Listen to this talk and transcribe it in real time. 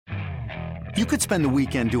You could spend the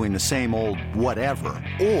weekend doing the same old whatever,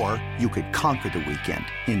 or you could conquer the weekend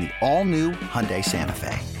in the all-new Hyundai Santa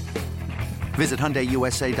Fe. Visit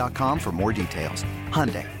HyundaiUSA.com for more details.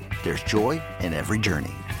 Hyundai, there's joy in every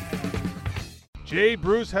journey. Jay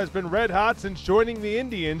Bruce has been red hot since joining the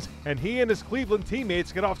Indians, and he and his Cleveland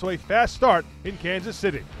teammates get off to a fast start in Kansas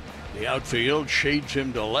City. The outfield shades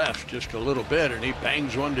him to left just a little bit, and he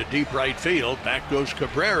bangs one to deep right field. Back goes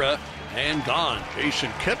Cabrera, and gone.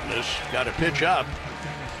 Jason Kipnis got a pitch up,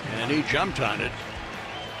 and he jumped on it.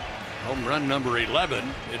 Home run number 11.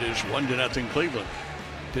 It is 1-0 Cleveland.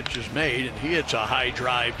 Pitch is made, and he hits a high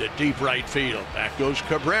drive to deep right field. Back goes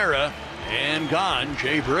Cabrera, and gone.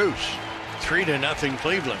 Jay Bruce. 3-0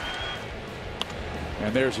 Cleveland.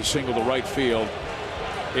 And there's a single to right field.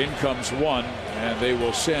 In comes one, and they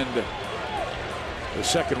will send the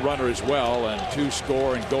second runner as well, and two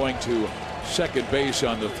score, and going to second base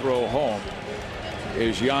on the throw home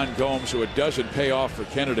is Yan Gomes, so it doesn't pay off for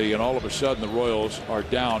Kennedy, and all of a sudden the Royals are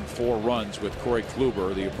down 4 runs with Corey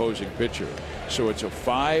Kluber, the opposing pitcher. So it's a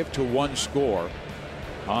 5-1 score.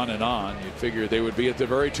 On and on. You'd figure they would be at the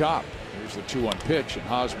very top. Here's the 2-1 pitch, and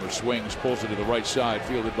Hosmer swings, pulls it to the right side,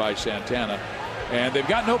 fielded by Santana. And they've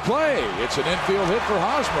got no play. It's an infield hit for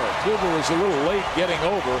Hosmer. Kluber was a little late getting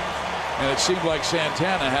over, and it seemed like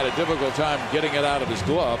Santana had a difficult time getting it out of his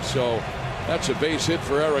glove. So that's a base hit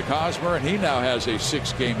for Eric Hosmer, and he now has a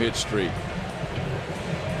 6-game hit streak.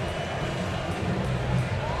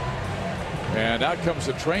 And out comes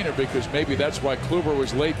the trainer, because maybe that's why Kluber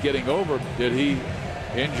was late getting over. Did he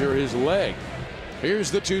injure his leg?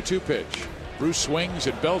 Here's the 2-2 pitch. Bruce swings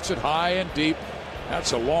and belts it high and deep.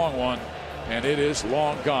 That's a long one, and it is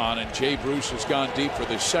long gone. And Jay Bruce has gone deep for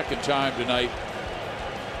the second time tonight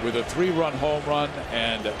with a 3-run home run,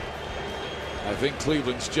 and I think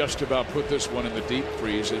Cleveland's just about put this one in the deep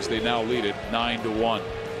freeze as they now lead it 9-1.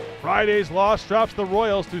 Friday's loss drops the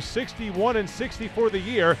Royals to 61-60 for the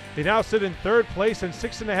year. They now sit in third place and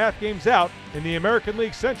 6.5 games out in the American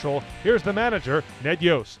League Central. Here's the manager, Ned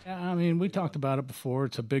Yost. I mean, we talked about it before.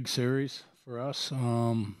 It's a big series for us,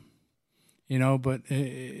 but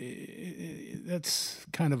that's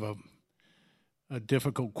kind of a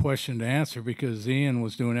difficult question to answer, because Ian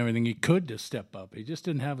was doing everything he could to step up. He just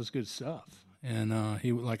didn't have as good stuff. And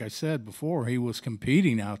he, like I said before, he was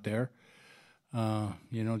competing out there.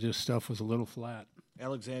 Just stuff was a little flat.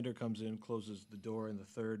 Alexander comes in, closes the door in the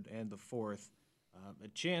third and the fourth. A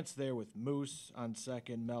chance there with Moose on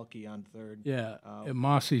second, Melky on third. Yeah,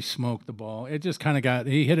 Mossy smoked the ball. It just kind of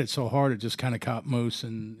he hit it so hard it just kind of caught Moose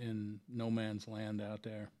in no man's land out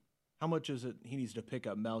there. How much is it he needs to pick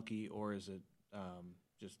up Melky, or is it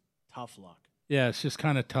just tough luck? Yeah, it's just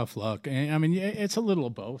kind of tough luck. I mean, it's a little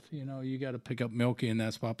of both. You got to pick up Melky in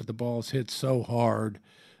that spot, but the ball's hit so hard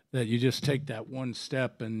that you just take that one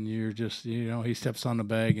step and you're just, he steps on the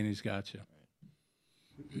bag and he's got you.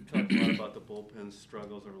 We talked a lot about the bullpen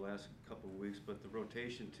struggles over the last couple of weeks, but the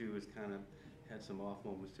rotation, too, has kind of had some off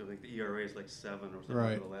moments, too. I think the ERA is like 7 or something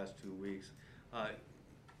over the last 2 weeks.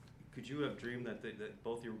 Could you have dreamed that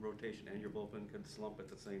both your rotation and your bullpen could slump at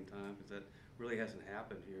the same time? Because that really hasn't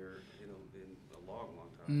happened here, in a long, long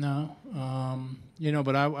time. No,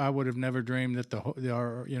 but I would have never dreamed that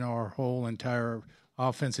our whole entire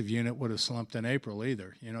offensive unit would have slumped in April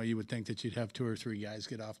either. You would think that you'd have 2 or 3 guys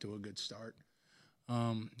get off to a good start.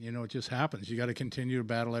 It just happens. You got to continue to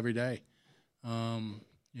battle every day.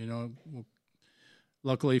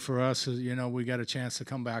 Luckily for us, we got a chance to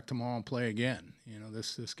come back tomorrow and play again.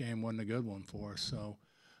 This game wasn't a good one for us. So,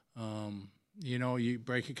 you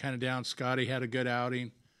break it kind of down. Scotty had a good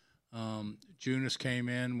outing. Junis came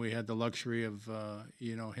in. We had the luxury of,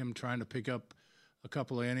 him trying to pick up a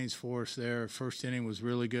couple of innings for us there. First inning was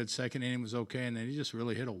really good. Second inning was okay, and then he just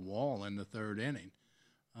really hit a wall in the third inning.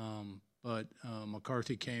 But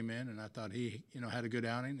McCarthy came in, and I thought he, had a good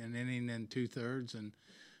outing, an inning and 2/3, and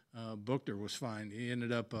Buchter was fine. He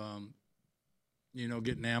ended up,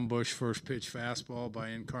 getting ambushed first pitch fastball by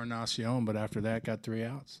Encarnacion, but after that got 3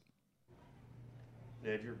 outs.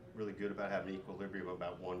 Ned, you're really good about having equilibrium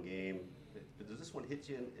about one game. But does this one hit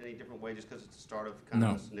you in any different way just because it's the start of kind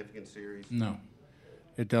of a significant series? No,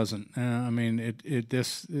 it doesn't.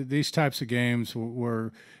 These types of games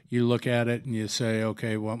where you look at it and you say,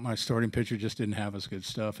 okay, well, my starting pitcher just didn't have as good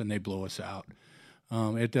stuff, and they blow us out.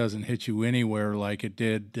 It doesn't hit you anywhere like it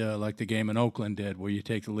did, like the game in Oakland did, where you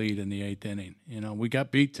take the lead in the 8th inning. We got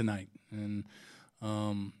beat tonight, and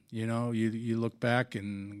you look back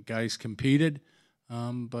and guys competed,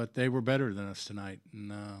 but they were better than us tonight,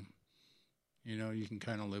 and you can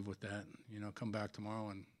kind of live with that. Come back tomorrow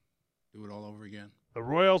and do it all over again. The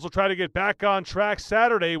Royals will try to get back on track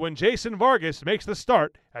Saturday when Jason Vargas makes the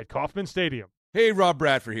start at Kauffman Stadium. Hey, Rob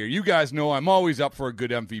Bradford here. You guys know I'm always up for a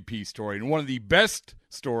good MVP story, and one of the best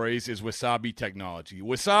stories is Wasabi Technology.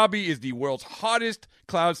 Wasabi is the world's hottest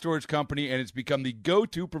cloud storage company, and it's become the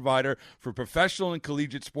go-to provider for professional and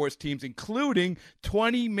collegiate sports teams, including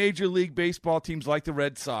 20 Major League Baseball teams like the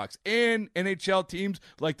Red Sox and NHL teams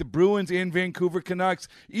like the Bruins and Vancouver Canucks.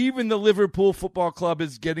 Even the Liverpool Football Club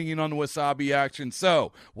is getting in on the Wasabi action.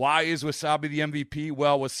 So, why is Wasabi the MVP?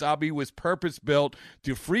 Well, Wasabi was purpose-built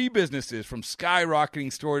to free businesses from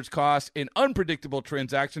skyrocketing storage costs and unpredictable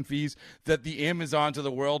transaction fees that the Amazons of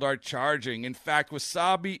the world are charging. In fact,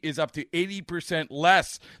 Wasabi is up to 80%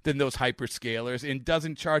 less than those hyperscalers and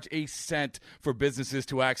doesn't charge a cent for businesses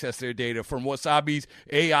to access their data. From Wasabi's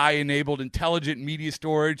AI-enabled intelligent media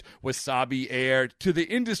storage, Wasabi Air, to the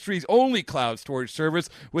industry's only cloud storage service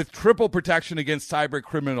with triple protection against cyber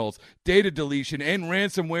criminals, data deletion, and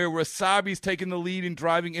ransomware, Wasabi's taken the lead in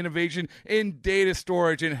driving innovation in data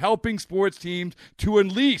storage and helping sports teams to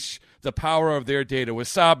unleash the power of their data.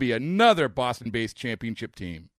 Wasabi, another Boston-based championship team.